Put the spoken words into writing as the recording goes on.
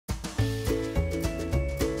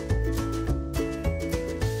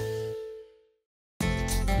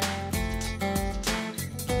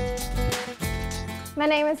My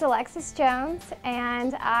name is Alexis Jones,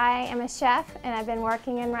 and I am a chef, and I've been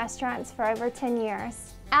working in restaurants for over 10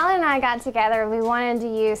 years. Alan and I got together. We wanted to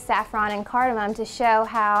use saffron and cardamom to show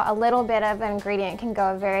how a little bit of an ingredient can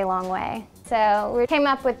go a very long way. So we came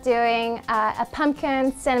up with doing a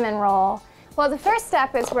pumpkin cinnamon roll. Well, the first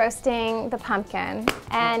step is roasting the pumpkin,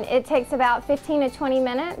 and it takes about 15 to 20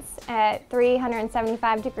 minutes at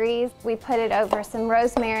 375 degrees. We put it over some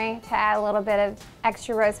rosemary to add a little bit of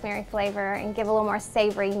extra rosemary flavor and give a little more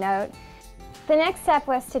savory note. The next step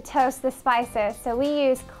was to toast the spices. So we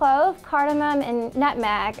used clove, cardamom, and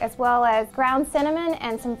nutmeg, as well as ground cinnamon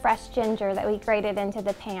and some fresh ginger that we grated into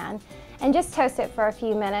the pan, and just toast it for a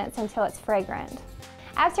few minutes until it's fragrant.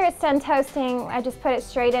 After it's done toasting, I just put it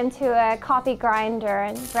straight into a coffee grinder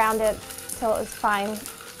and ground it till it was fine.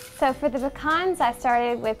 So for the pecans, I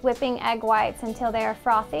started with whipping egg whites until they are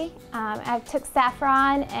frothy. I took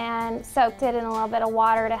saffron and soaked it in a little bit of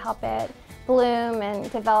water to help it bloom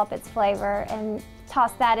and develop its flavor, and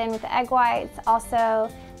tossed that in with the egg whites,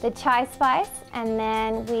 also the chai spice, and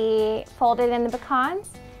then we folded in the pecans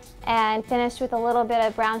and finished with a little bit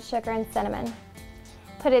of brown sugar and cinnamon.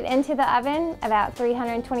 Put it into the oven about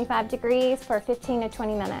 325 degrees for 15 to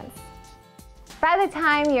 20 minutes. By the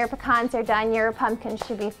time your pecans are done, your pumpkin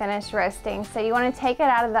should be finished roasting. So you want to take it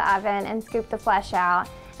out of the oven and scoop the flesh out,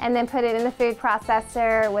 and then put it in the food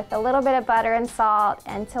processor with a little bit of butter and salt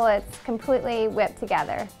until it's completely whipped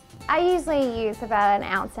together. I usually use about 1.5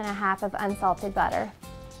 ounces of unsalted butter.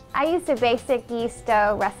 I used a basic yeast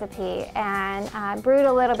dough recipe and brewed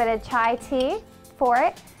a little bit of chai tea for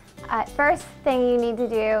it. First thing you need to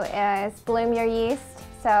do is bloom your yeast.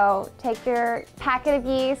 So take your packet of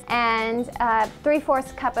yeast and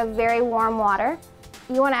 3/4 cup of very warm water.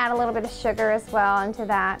 You want to add a little bit of sugar as well into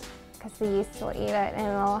that, because the yeast will eat it and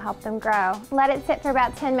it will help them grow. Let it sit for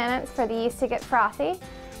about 10 minutes for the yeast to get frothy.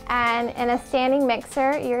 And in a standing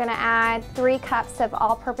mixer, you're going to add 3 cups of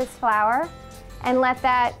all-purpose flour and let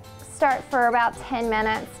that start for about 10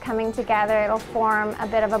 minutes coming together. It'll form a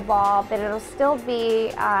bit of a ball, but it'll still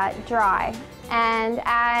be dry. And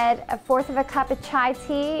add 1/4 cup of chai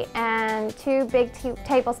tea and 2 big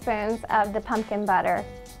tablespoons of the pumpkin butter,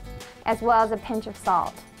 as well as a pinch of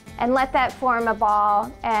salt. And let that form a ball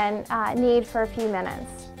and knead for a few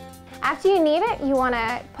minutes. After you knead it, you want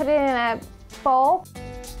to put it in a bowl.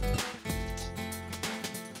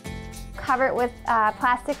 Cover it with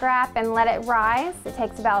plastic wrap and let it rise. It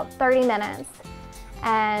takes about 30 minutes.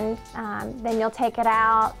 And then you'll take it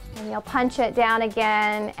out and you'll punch it down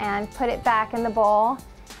again and put it back in the bowl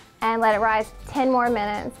and let it rise 10 more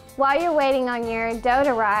minutes. While you're waiting on your dough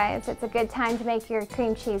to rise, it's a good time to make your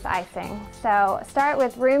cream cheese icing. So start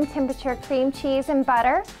with room temperature cream cheese and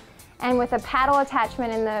butter, and with a paddle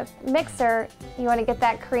attachment in the mixer, you want to get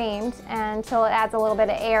that creamed until it adds a little bit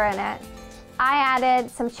of air in it. I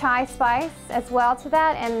added some chai spice as well to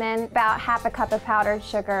that, and then about 1/2 cup of powdered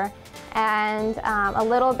sugar, and a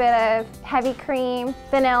little bit of heavy cream,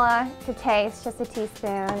 vanilla to taste, just a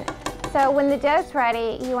teaspoon. So when the dough's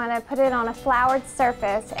ready, you want to put it on a floured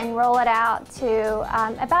surface and roll it out to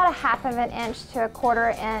about 1/2 inch to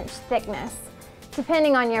 1/4 inch thickness,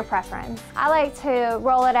 depending on your preference. I like to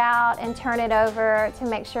roll it out and turn it over to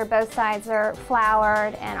make sure both sides are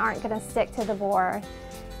floured and aren't going to stick to the board.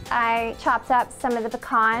 I chopped up some of the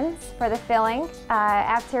pecans for the filling.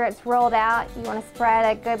 After it's rolled out, you want to spread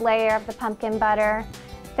a good layer of the pumpkin butter.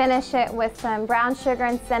 Finish it with some brown sugar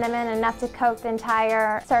and cinnamon, enough to coat the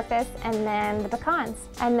entire surface, and then the pecans.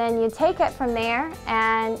 And then you take it from there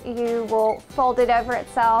and you will fold it over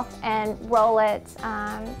itself and roll it,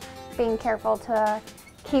 being careful to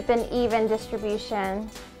keep an even distribution.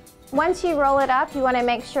 Once you roll it up, you want to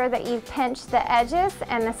make sure that you've pinched the edges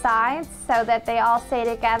and the sides so that they all stay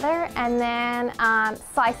together, and then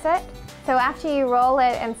slice it. So after you roll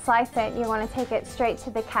it and slice it, you want to take it straight to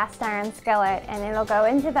the cast iron skillet, and it'll go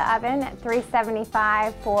into the oven at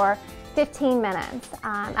 375 for 15 minutes.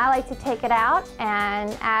 I like to take it out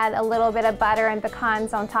and add a little bit of butter and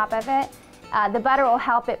pecans on top of it. The butter will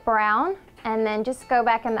help it brown, and then just go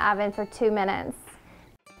back in the oven for 2 minutes.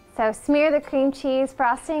 So smear the cream cheese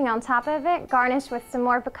frosting on top of it, garnish with some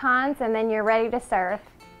more pecans, and then you're ready to serve.